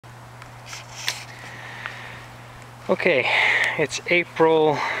Okay, it's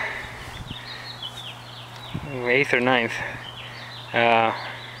April 8th or 9th,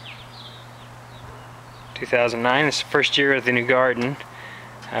 2009. It's the first year of the new garden.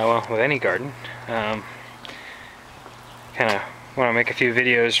 Well, with any garden. Kind of want to make a few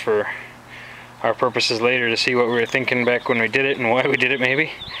videos for our purposes later to see what we were thinking back when we did it and why we did it, maybe.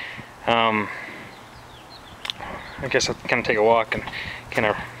 I guess I'll kind of take a walk and kind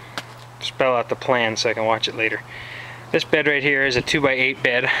of spell out the plan so I can watch it later. This bed right here is a 2x8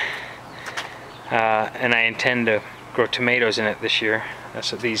 bed, and I intend to grow tomatoes in it this year.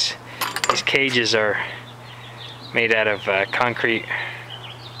 So these cages are made out of concrete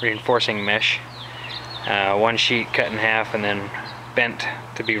reinforcing mesh. One sheet cut in half and then bent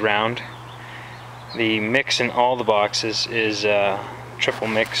to be round. The mix in all the boxes is triple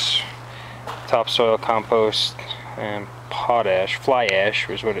mix, topsoil, compost, and potash. Fly ash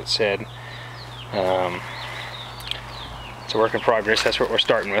was what it said. It's a work in progress. That's what we're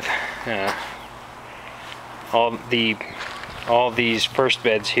starting with. All these first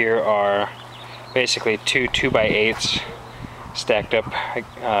beds here are basically two 2x8s stacked up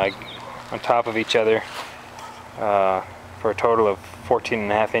on top of each other for a total of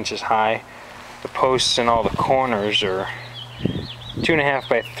 14.5 inches high. The posts in all the corners are 2.5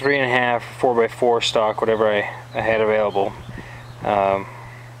 by 3.5, 4x4 stock, whatever I had available.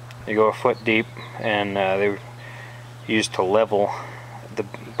 They go a foot deep, and they were used to level the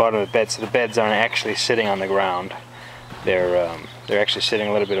bottom of the bed, so the beds aren't actually sitting on the ground. They're actually sitting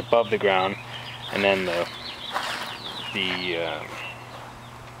a little bit above the ground, and then the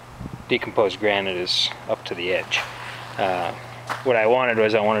decomposed granite is up to the edge. What I wanted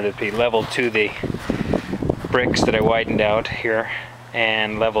was I wanted it to be level to the bricks that I widened out here,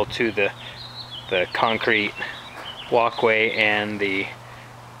 and level to the concrete walkway and the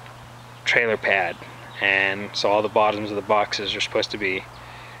trailer pad, and so all the bottoms of the boxes are supposed to be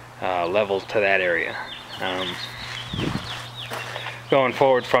level to that area. Going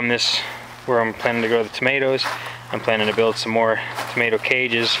forward from this, where I'm planning to grow the tomatoes, I'm planning to build some more tomato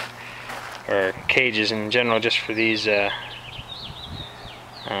cages, or cages in general, just for these beds.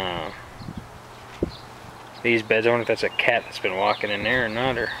 I wonder if that's a cat that's been walking in there or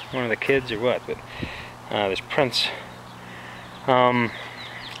not, or one of the kids or what, but there's prints.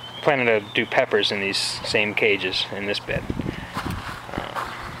 Planning to do peppers in these same cages in this bed.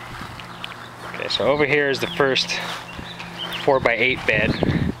 Okay, so over here is the first 4x8 bed,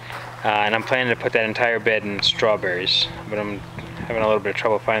 and I'm planning to put that entire bed in strawberries, but I'm having a little bit of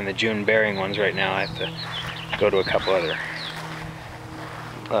trouble finding the June bearing ones right now. I have to go to a couple other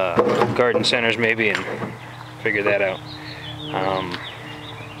garden centers maybe and figure that out.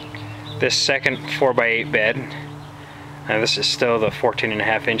 This second 4x8 bed, this is still the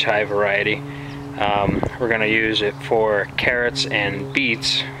 14.5 inch high variety. We're going to use it for carrots and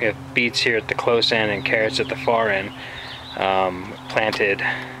beets. We have beets here at the close end and carrots at the far end. Planted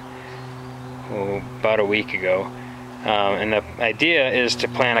about a week ago. And the idea is to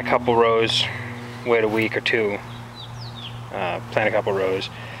plant a couple rows, wait a week or two, plant a couple rows,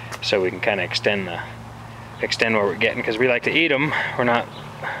 so we can kind of extend what we're getting, because we like to eat them. We're not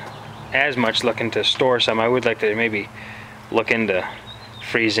as much looking to store some. I would like to maybe look into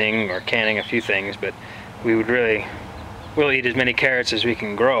freezing or canning a few things, but we'll eat as many carrots as we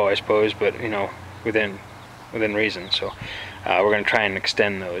can grow, I suppose, but you know, within reason. So we're going to try and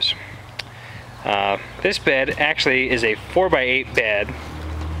extend those. This bed actually is a 4x8 bed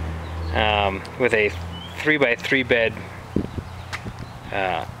with a 3x3 bed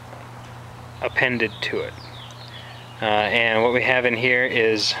appended to it. And what we have in here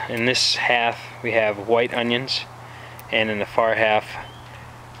is, in this half we have white onions, and in the far half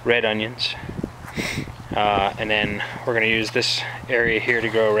red onions. And then we're going to use this area here to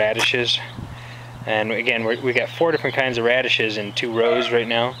grow radishes. And again, we got 4 different kinds of radishes in 2 rows right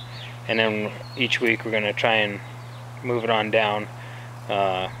now, and then each week we're going to try and move it on down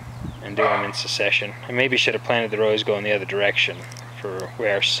and do them in succession. I maybe should have planted the rows going the other direction for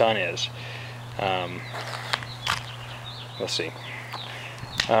where our sun is. We'll see.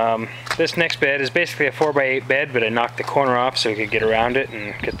 This next bed is basically a 4x8 bed, but I knocked the corner off so we could get around it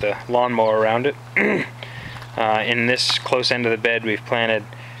and get the lawnmower around it. In this close end of the bed we've planted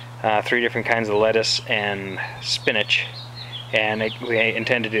 3 different kinds of lettuce and spinach, and we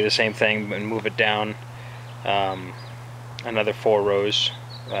intend to do the same thing and move it down another 4 rows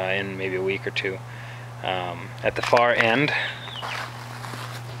in maybe a week or two. At the far end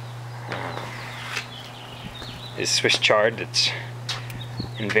is Swiss chard that's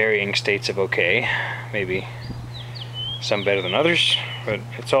in varying states of okay, maybe some better than others, but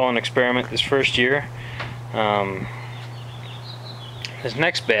it's all an experiment this first year. this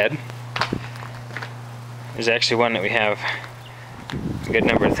next bed is actually one that we have a good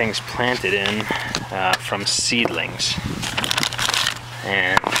number of things planted in from seedlings.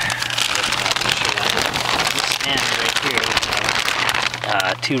 And this end right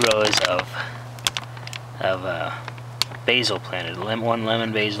here, 2 rows of basil planted. One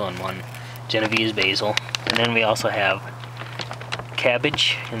lemon basil and one Genovese basil. And then we also have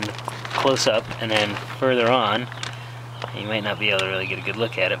cabbage in the close-up, and then further on, you might not be able to really get a good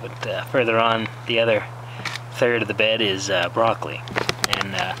look at it, but further on, the other third of the bed is broccoli.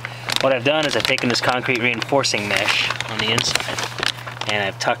 And what I've done is I've taken this concrete reinforcing mesh on the inside, and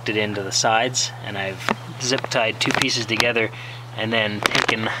I've tucked it into the sides, and I've zip tied 2 pieces together, and then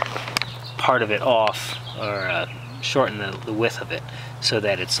taken part of it off, or shortened the width of it, so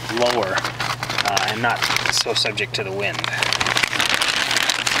that it's lower and not so subject to the wind.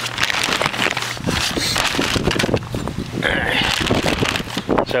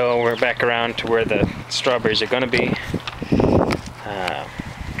 So we're back around to where the strawberries are going to be.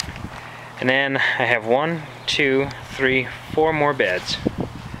 And then I have 1, 2, 3, 4 more beds.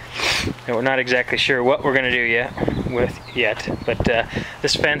 And we're not exactly sure what we're going to do yet, but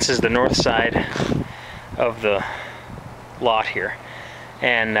this fence is the north side of the lot here.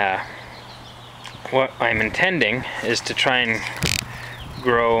 And what I'm intending is to try and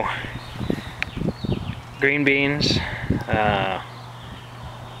grow green beans,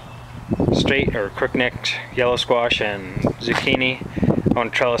 straight or crook-necked yellow squash and zucchini. I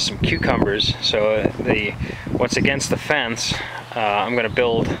want to trellis some cucumbers. So what's against the fence, I'm going to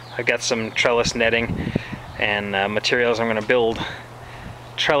build. I've got some trellis netting and materials. I'm going to build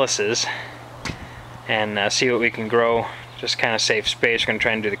trellises and see what we can grow. Just kind of save space. We're going to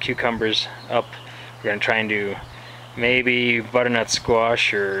try and do the cucumbers up. We're going to try and do maybe butternut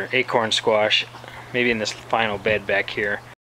squash or acorn squash, maybe in this final bed back here.